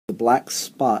black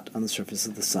spot on the surface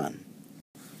of the Sun.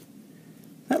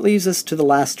 That leaves us to the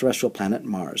last terrestrial planet,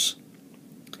 Mars.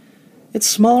 It's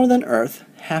smaller than Earth,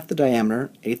 half the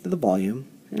diameter, eighth of the volume,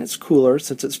 and it's cooler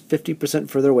since it's 50%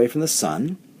 further away from the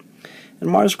Sun, and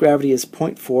Mars' gravity is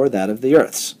 0.4 that of the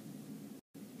Earth's.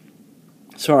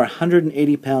 So our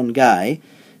 180-pound guy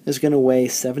is going to weigh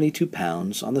 72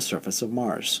 pounds on the surface of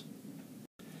Mars.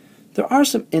 There are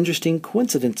some interesting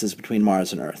coincidences between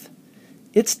Mars and Earth.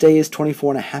 Its day is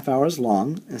 24.5 hours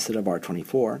long instead of our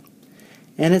 24,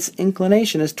 and its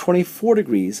inclination is 24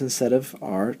 degrees instead of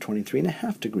our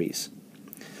 23.5 degrees.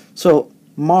 So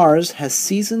Mars has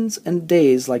seasons and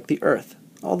days like the Earth,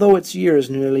 although its year is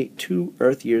nearly 2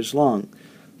 Earth years long.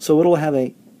 So it'll have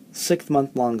a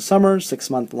 6-month-long summer,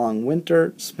 6-month-long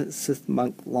winter,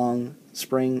 6-month-long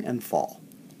spring and fall.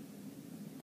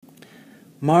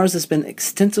 Mars has been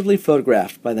extensively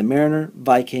photographed by the Mariner,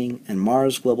 Viking, and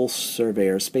Mars Global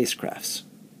Surveyor spacecrafts.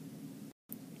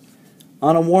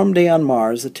 On a warm day on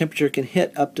Mars, the temperature can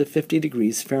hit up to 50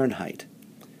 degrees Fahrenheit.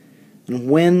 And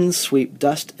winds sweep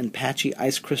dust and patchy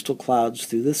ice crystal clouds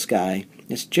through the sky.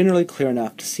 It's generally clear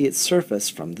enough to see its surface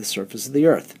from the surface of the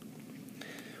Earth.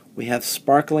 We have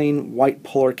sparkling white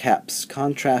polar caps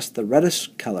contrast the reddish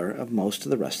color of most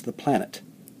of the rest of the planet.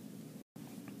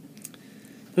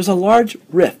 There's a large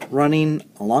rift running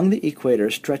along the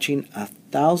equator stretching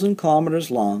 1,000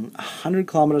 kilometers long, 100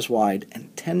 kilometers wide,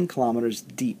 and 10 kilometers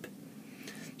deep.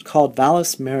 It's called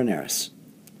Valles Marineris.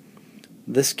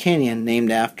 This canyon,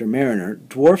 named after Mariner,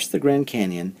 dwarfs the Grand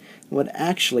Canyon and would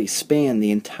actually span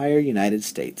the entire United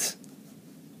States.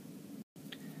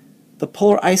 The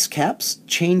polar ice caps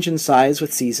change in size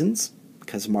with seasons,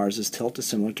 because Mars's tilt is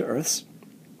similar to Earth's.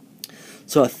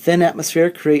 So a thin atmosphere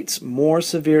creates more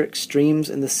severe extremes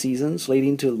in the seasons,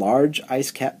 leading to large ice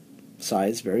cap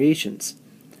size variations.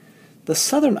 The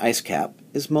southern ice cap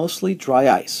is mostly dry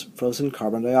ice, frozen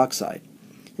carbon dioxide,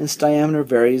 and its diameter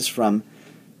varies from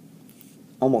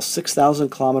almost 6,000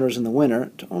 kilometers in the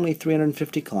winter to only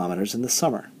 350 kilometers in the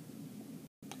summer.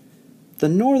 The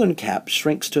northern cap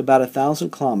shrinks to about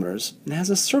 1,000 kilometers and has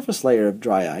a surface layer of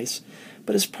dry ice,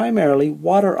 but is primarily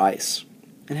water ice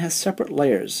and has separate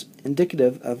layers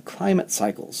indicative of climate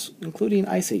cycles, including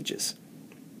ice ages.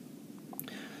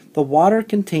 The water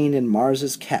contained in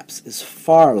Mars's caps is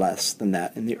far less than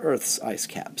that in the Earth's ice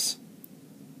caps.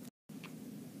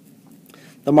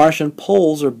 The Martian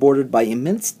poles are bordered by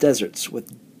immense deserts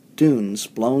with dunes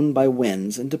blown by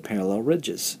winds into parallel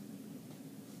ridges.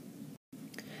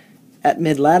 At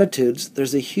mid-latitudes,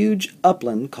 there's a huge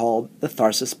upland called the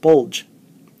Tharsis Bulge,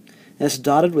 and it's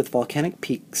dotted with volcanic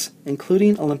peaks,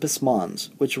 including Olympus Mons,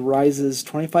 which rises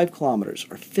 25 kilometers,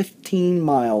 or 15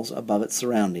 miles above its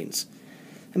surroundings.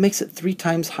 It makes it 3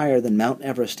 times higher than Mount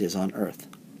Everest is on Earth.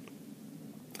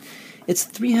 It's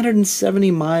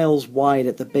 370 miles wide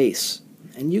at the base,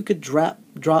 and you could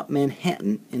drop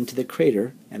Manhattan into the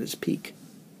crater at its peak.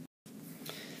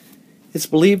 It's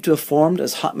believed to have formed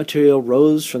as hot material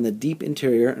rose from the deep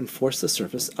interior and forced the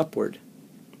surface upward.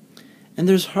 And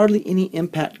there's hardly any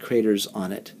impact craters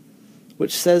on it,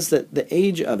 which says that the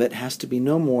age of it has to be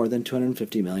no more than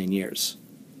 250 million years.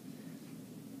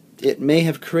 It may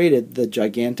have created the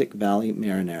gigantic Valley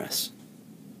Marineris.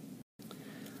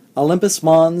 Olympus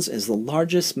Mons is the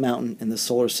largest mountain in the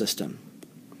solar system.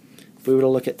 If we were to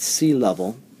look at sea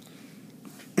level,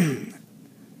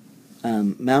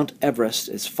 Mount Everest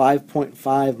is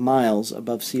 5.5 miles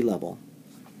above sea level.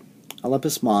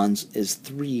 Olympus Mons is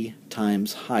 3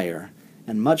 times higher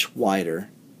and much wider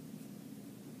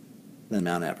than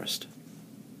Mount Everest.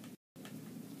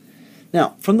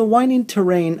 Now, from the winding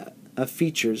terrain of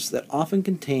features that often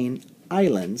contain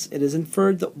islands, it is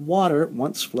inferred that water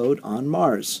once flowed on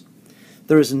Mars.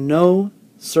 There is no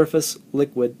surface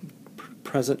liquid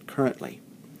present currently.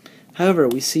 However,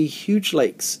 we see huge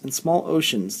lakes and small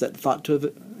oceans that thought to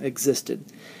have existed,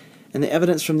 and the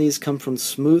evidence from these come from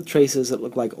smooth traces that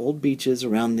look like old beaches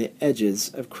around the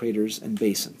edges of craters and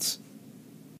basins.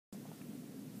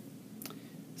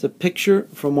 It's a picture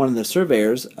from one of the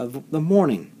surveyors of the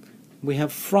morning. We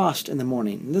have frost in the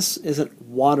morning. This isn't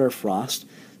water frost.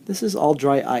 This is all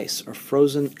dry ice or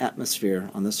frozen atmosphere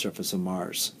on the surface of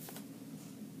Mars.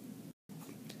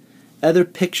 Other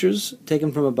pictures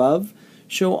taken from above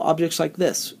show objects like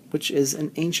this, which is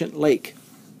an ancient lake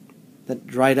that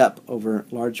dried up over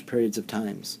large periods of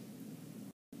times.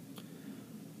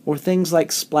 Or things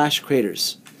like splash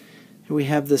craters. Here we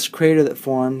have this crater that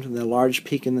formed, the large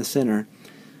peak in the center,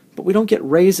 but we don't get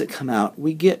rays that come out.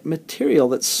 We get material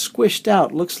that's squished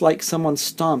out, looks like someone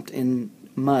stomped in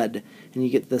mud, and you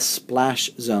get the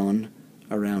splash zone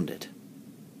around it.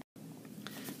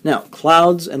 Now,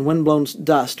 clouds and windblown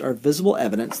dust are visible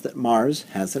evidence that Mars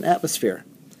has an atmosphere.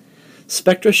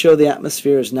 Spectra show the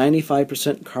atmosphere is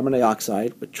 95% carbon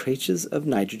dioxide with traces of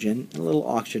nitrogen and a little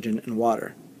oxygen and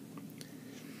water.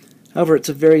 However, it's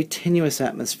a very tenuous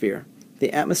atmosphere.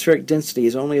 The atmospheric density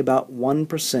is only about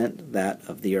 1% that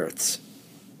of the Earth's.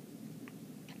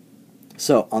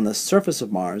 So, on the surface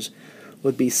of Mars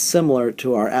would be similar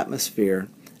to our atmosphere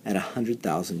at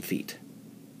 100,000 feet.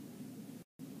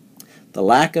 The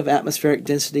lack of atmospheric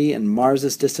density and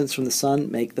Mars's distance from the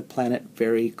Sun make the planet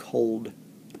very cold.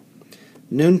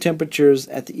 Noon temperatures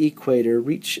at the equator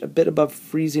reach a bit above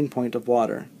freezing point of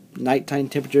water. Nighttime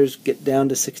temperatures get down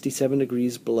to 67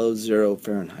 degrees below 0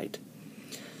 Fahrenheit.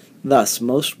 Thus,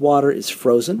 most water is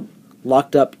frozen,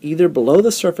 locked up either below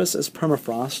the surface as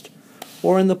permafrost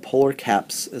or in the polar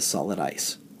caps as solid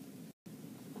ice.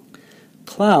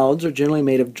 Clouds are generally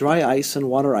made of dry ice and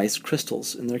water ice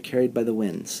crystals, and they're carried by the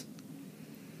winds.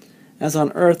 As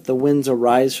on Earth, the winds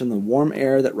arise from the warm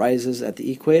air that rises at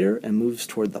the equator and moves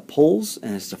toward the poles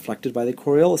and is deflected by the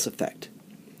Coriolis effect.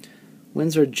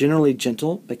 Winds are generally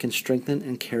gentle but can strengthen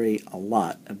and carry a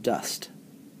lot of dust.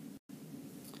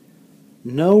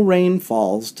 No rain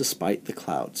falls despite the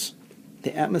clouds.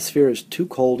 The atmosphere is too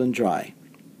cold and dry.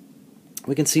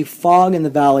 We can see fog in the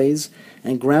valleys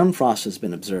and ground frost has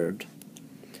been observed.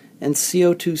 And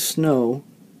CO2 snow,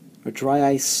 or dry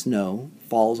ice snow,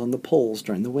 falls on the poles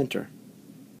during the winter.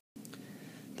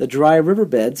 The dry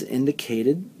riverbeds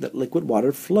indicated that liquid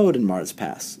water flowed in Mars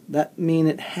Pass. That means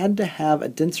it had to have a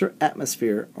denser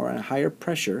atmosphere or a higher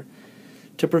pressure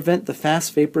to prevent the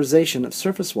fast vaporization of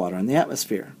surface water in the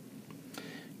atmosphere.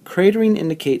 Cratering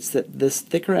indicates that this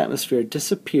thicker atmosphere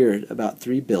disappeared about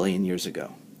 3 billion years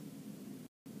ago.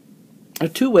 There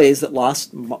are two ways that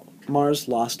Mars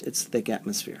lost its thick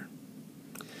atmosphere.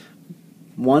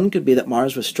 One could be that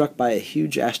Mars was struck by a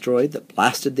huge asteroid that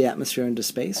blasted the atmosphere into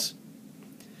space.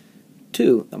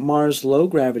 Two, that Mars' low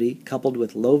gravity coupled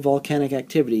with low volcanic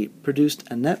activity produced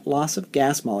a net loss of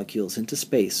gas molecules into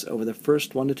space over the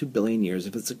first 1 to 2 billion years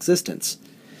of its existence,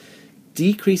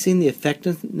 decreasing the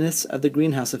effectiveness of the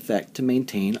greenhouse effect to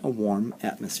maintain a warm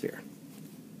atmosphere.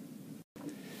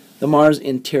 The Mars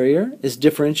interior is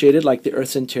differentiated like the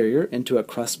Earth's interior into a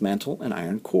crust mantle and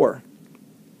iron core.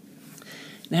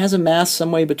 It has a mass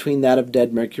somewhere between that of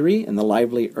dead Mercury and the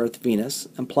lively Earth Venus,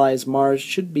 implies Mars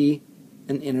should be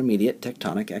an intermediate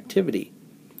tectonic activity.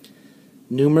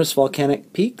 Numerous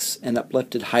volcanic peaks and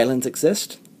uplifted highlands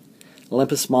exist.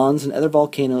 Olympus Mons and other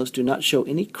volcanoes do not show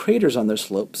any craters on their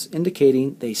slopes,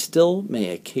 indicating they still may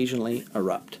occasionally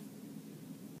erupt.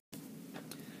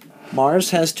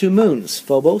 Mars has two moons,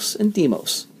 Phobos and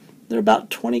Deimos. They're about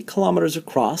 20 kilometers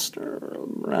across, or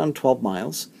around 12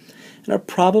 miles, and are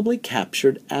probably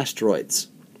captured asteroids.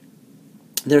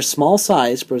 Their small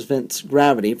size prevents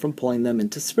gravity from pulling them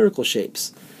into spherical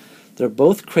shapes. They're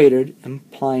both cratered,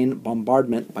 implying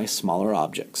bombardment by smaller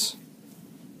objects.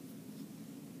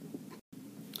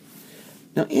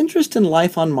 Now, interest in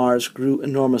life on Mars grew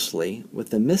enormously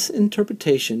with the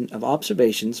misinterpretation of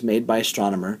observations made by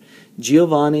astronomer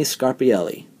Giovanni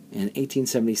Scarpielli in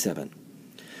 1877,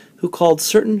 who called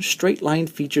certain straight-line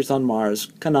features on Mars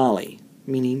canali,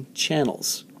 meaning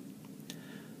channels.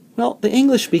 Well, the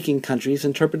English-speaking countries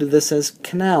interpreted this as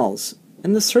canals,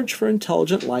 and the search for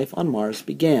intelligent life on Mars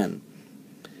began.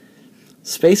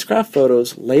 Spacecraft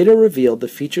photos later revealed the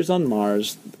features on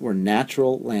Mars were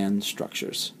natural land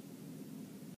structures.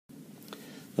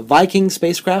 The Viking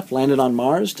spacecraft landed on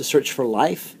Mars to search for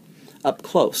life up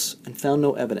close and found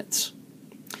no evidence.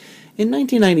 In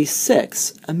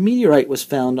 1996, a meteorite was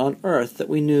found on Earth that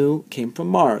we knew came from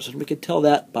Mars, and we could tell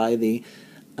that by the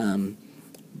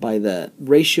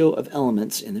ratio of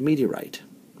elements in the meteorite.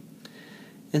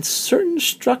 And certain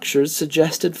structures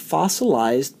suggested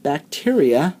fossilized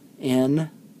bacteria in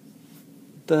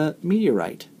the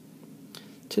meteorite.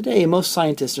 Today, most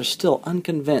scientists are still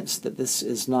unconvinced that this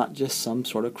is not just some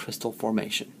sort of crystal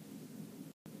formation.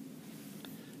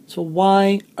 So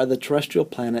why are the terrestrial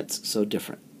planets so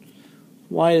different?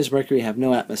 Why does Mercury have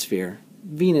no atmosphere?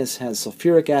 Venus has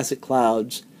sulfuric acid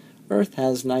clouds, Earth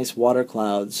has nice water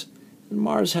clouds, and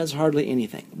Mars has hardly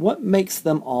anything. What makes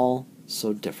them all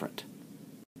so different?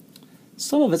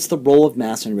 Some of it's the role of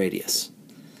mass and radius.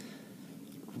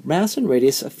 Mass and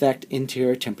radius affect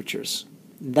interior temperatures.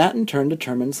 That in turn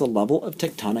determines the level of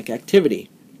tectonic activity.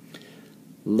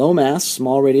 Low mass,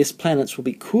 small radius planets will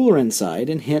be cooler inside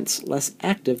and hence less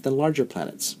active than larger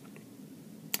planets.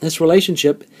 This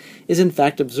relationship is in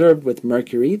fact observed with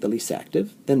Mercury, the least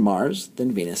active, then Mars,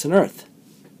 then Venus and Earth.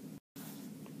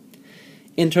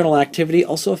 Internal activity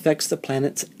also affects the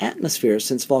planet's atmosphere,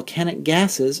 since volcanic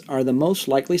gases are the most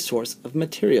likely source of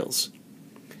materials.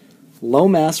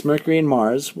 Low-mass Mercury and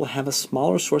Mars will have a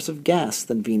smaller source of gas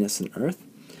than Venus and Earth,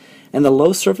 and the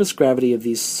low surface gravity of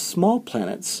these small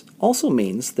planets also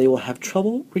means they will have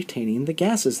trouble retaining the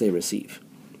gases they receive.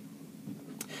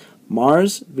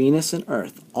 Mars, Venus, and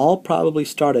Earth all probably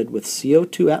started with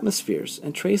CO2 atmospheres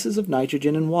and traces of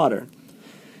nitrogen and water,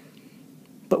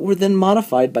 but were then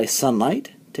modified by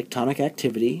sunlight, tectonic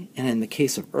activity, and in the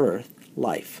case of Earth,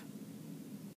 life.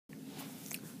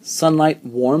 Sunlight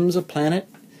warms a planet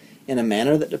in a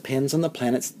manner that depends on the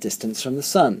planet's distance from the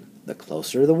sun. The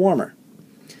closer, the warmer.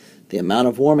 The amount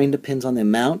of warming depends on the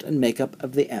amount and makeup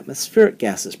of the atmospheric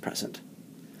gases present.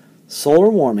 Solar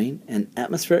warming and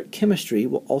atmospheric chemistry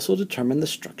will also determine the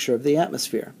structure of the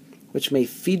atmosphere, which may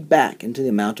feed back into the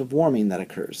amount of warming that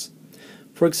occurs.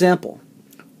 For example,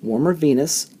 warmer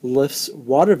Venus lifts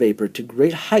water vapor to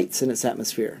great heights in its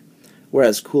atmosphere,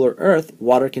 whereas cooler Earth,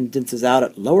 water condenses out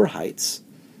at lower heights,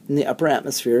 and the upper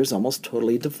atmosphere is almost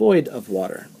totally devoid of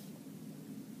water.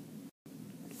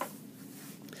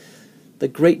 The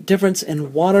great difference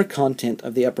in water content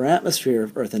of the upper atmosphere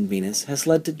of Earth and Venus has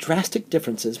led to drastic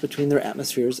differences between their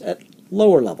atmospheres at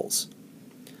lower levels.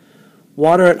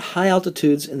 Water at high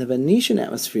altitudes in the Venetian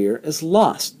atmosphere is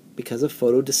lost because of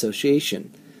photodissociation.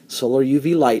 Solar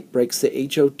UV light breaks the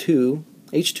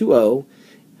H2O,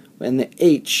 and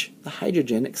the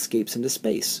hydrogen, escapes into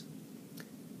space.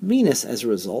 Venus, as a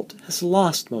result, has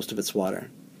lost most of its water,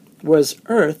 whereas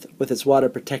Earth, with its water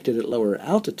protected at lower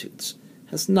altitudes,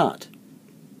 has not.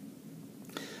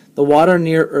 The water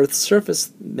near Earth's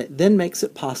surface then makes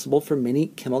it possible for many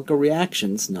chemical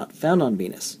reactions not found on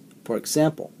Venus. For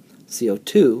example,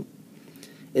 CO2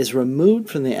 is removed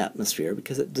from the atmosphere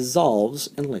because it dissolves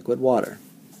in liquid water.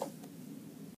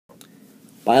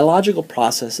 Biological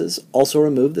processes also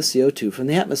remove the CO2 from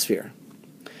the atmosphere.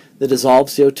 The dissolved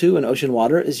CO2 in ocean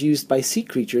water is used by sea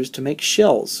creatures to make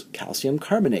shells, calcium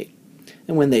carbonate,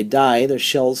 and when they die, their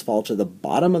shells fall to the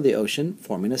bottom of the ocean,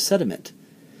 forming a sediment.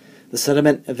 The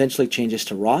sediment eventually changes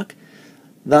to rock,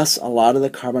 thus a lot of the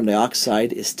carbon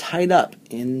dioxide is tied up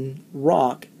in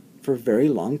rock for very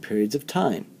long periods of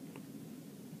time.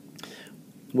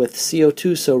 With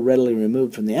CO2 so readily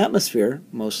removed from the atmosphere,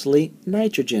 mostly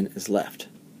nitrogen is left.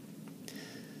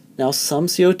 Now some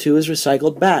CO2 is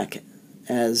recycled back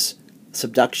as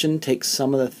subduction takes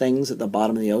some of the things at the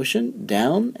bottom of the ocean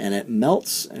down, and it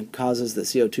melts and causes the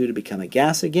CO2 to become a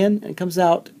gas again, and comes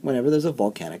out whenever there's a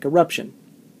volcanic eruption.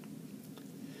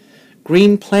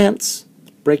 Green plants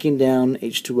breaking down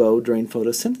H2O during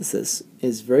photosynthesis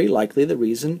is very likely the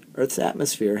reason Earth's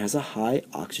atmosphere has a high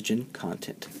oxygen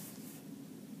content.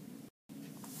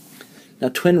 Now,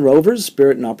 twin rovers,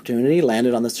 Spirit and Opportunity,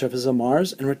 landed on the surface of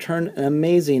Mars and returned an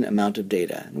amazing amount of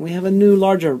data. And we have a new,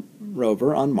 larger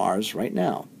rover on Mars right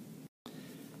now.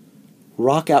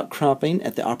 Rock outcropping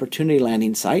at the Opportunity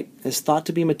landing site is thought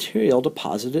to be material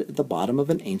deposited at the bottom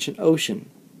of an ancient ocean,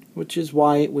 which is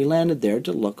why we landed there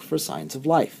to look for signs of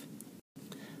life.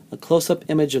 A close-up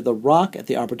image of the rock at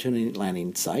the Opportunity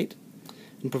landing site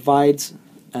and provides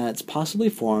it's possibly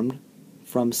formed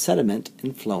from sediment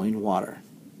and flowing water.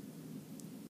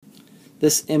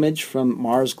 This image from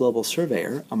Mars Global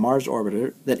Surveyor, a Mars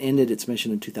orbiter that ended its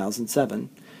mission in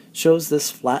 2007, shows this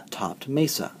flat-topped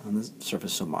mesa on the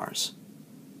surface of Mars.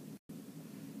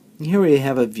 And here we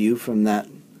have a view from that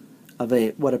of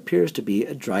what appears to be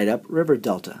a dried-up river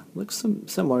delta. Looks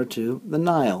similar to the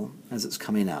Nile as it's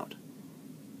coming out.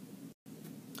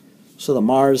 So the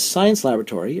Mars Science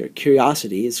Laboratory, or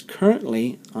Curiosity, is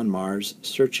currently on Mars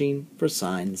searching for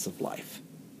signs of life.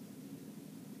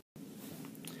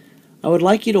 I would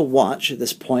like you to watch at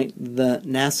this point the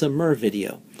NASA MER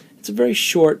video. It's a very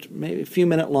short, maybe a few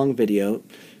minute long video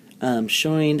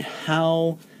showing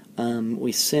how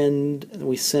we sent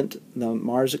the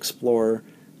Mars Explorer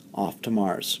off to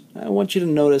Mars. I want you to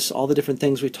notice all the different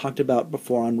things we talked about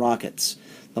before on rockets.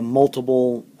 The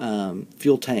multiple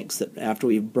fuel tanks that after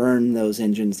we burn those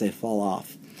engines they fall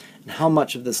off. And how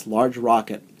much of this large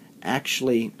rocket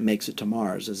actually makes it to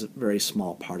Mars is a very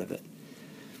small part of it.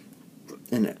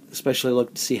 And especially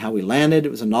look to see how we landed.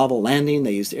 It was a novel landing.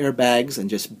 They used airbags and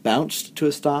just bounced to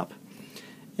a stop.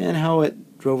 And how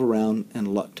it drove around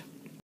and looked.